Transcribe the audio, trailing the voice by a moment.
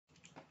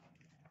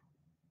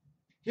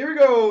Here we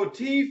go.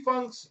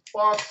 Tfunk's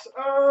box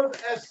of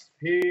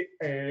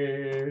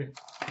SPA.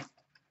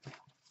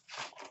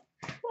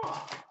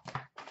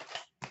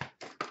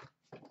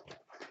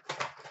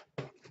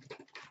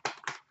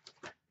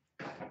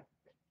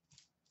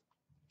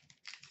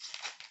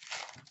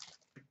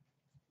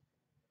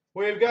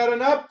 We've got an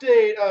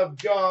update of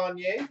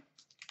Gagne.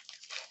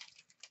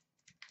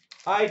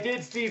 I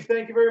did, Steve.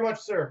 Thank you very much,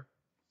 sir.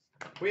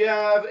 We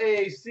have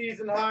a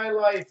season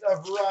highlight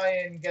of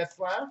Ryan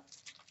Getzlaff.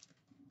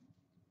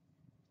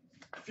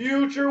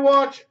 Future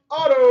Watch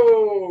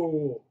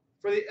Auto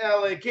for the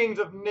LA Kings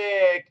of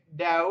Nick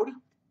Dowd.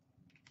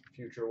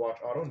 Future Watch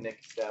Auto, Nick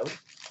Dowd.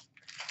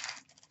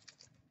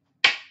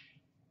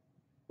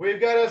 We've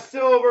got a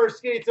silver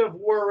skates of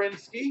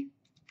Werenski.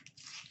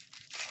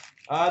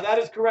 That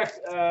is correct,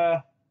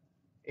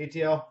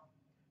 ATL.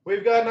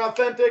 We've got an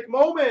authentic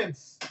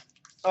moments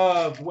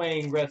of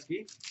Wayne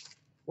Gretzky.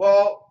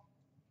 Well,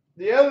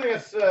 the other thing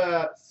is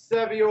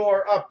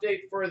Sevior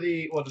update for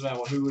the, well, doesn't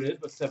matter who it is,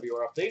 but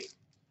Sevior update.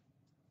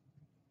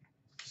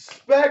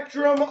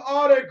 Spectrum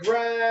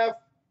autograph,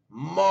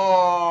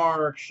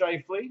 Mark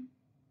Scheifele.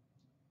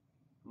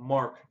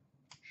 Mark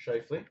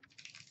Scheifele.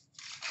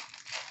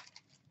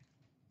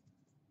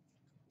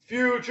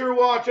 Future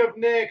Watch of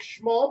Nick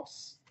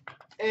Schmaltz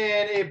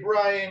and a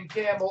Brian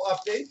Campbell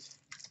update.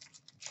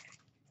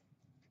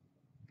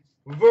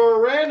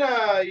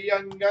 Verena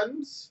Young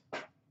Guns.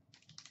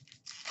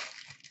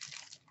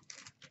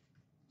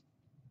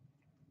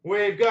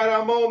 We've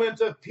got a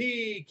moment of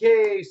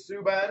PK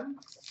Subban.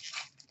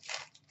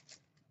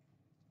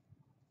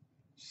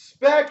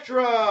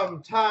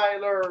 Spectrum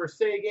Tyler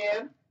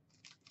Seguin.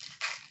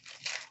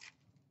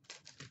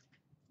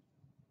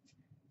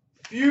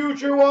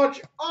 Future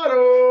Watch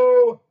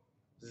Auto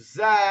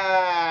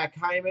Zach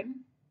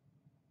Hyman.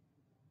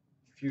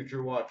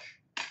 Future Watch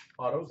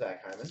Auto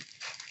Zach Hyman.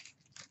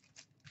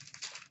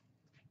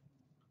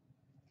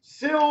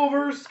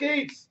 Silver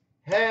Skates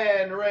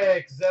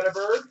Henrik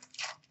Zetterberg.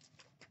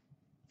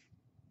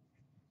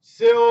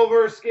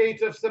 Silver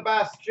Skates of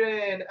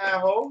Sebastian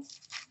Aho.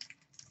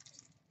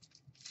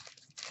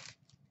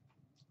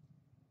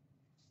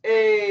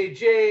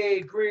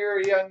 AJ Greer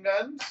Young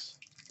Guns.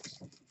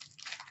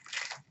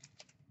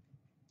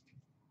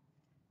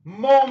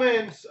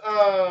 Moments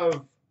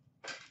of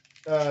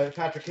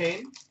Patrick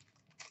Kane.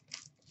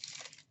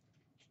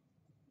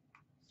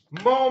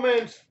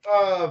 Moments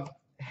of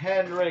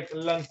Henrik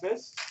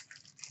Lundqvist.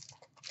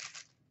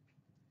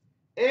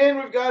 And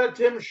we've got a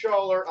Tim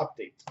Schaller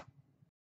update.